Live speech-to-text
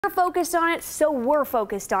We're focused on it, so we're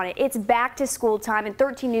focused on it. It's back to school time, and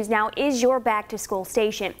 13 News Now is your back to school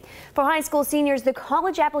station. For high school seniors, the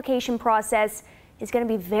college application process is going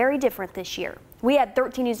to be very different this year. We had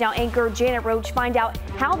 13 News Now anchor Janet Roach find out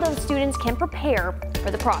how those students can prepare for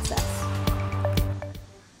the process.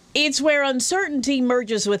 It's where uncertainty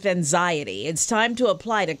merges with anxiety. It's time to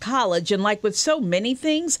apply to college, and like with so many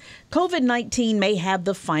things, COVID-19 may have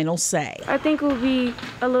the final say. I think it will be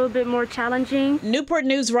a little bit more challenging. Newport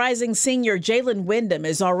News Rising senior Jalen Wyndham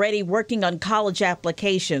is already working on college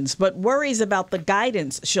applications, but worries about the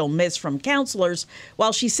guidance she'll miss from counselors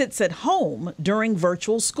while she sits at home during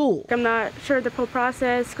virtual school. I'm not sure of the whole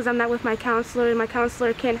process because I'm not with my counselor, and my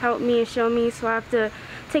counselor can't help me and show me, so I have to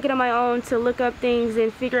take it on my own to look up things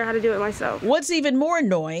and figure out how to do it myself. What's even more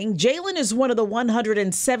annoying, Jalen is one of the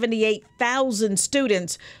 178,000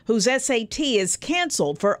 students whose SAT is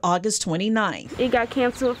canceled for August 29th. It got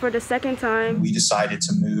canceled for the second time. We decided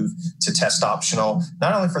to move to test optional,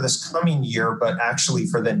 not only for this coming year, but actually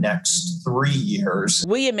for the next 3 years.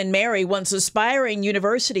 William and Mary wants aspiring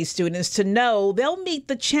university students to know they'll meet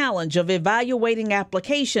the challenge of evaluating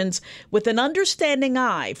applications with an understanding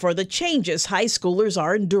eye for the changes high schoolers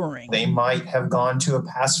are enduring. They might have gone to a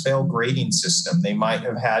pass-fail grading system. They might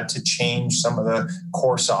have had to change some of the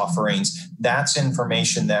course offerings. That's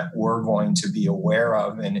information that we're going to be aware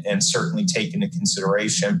of and certainly take into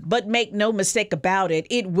consideration. But make no mistake about it,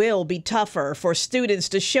 it will be tougher for students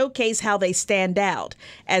to showcase how they stand out,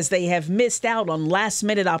 as they have missed out on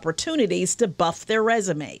last-minute opportunities to buff their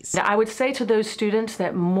resumes. I would say to those students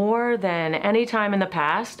that more than any time in the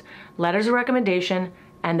past, letters of recommendation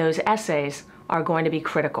and those essays are going to be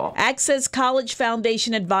critical. Access College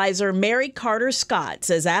Foundation advisor Mary Carter Scott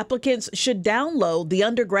says applicants should download the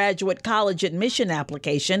undergraduate college admission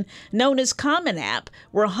application known as Common App,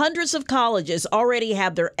 where hundreds of colleges already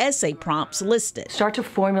have their essay prompts listed. Start to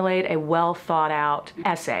formulate a well thought out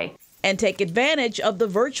essay. And take advantage of the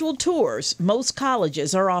virtual tours most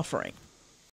colleges are offering.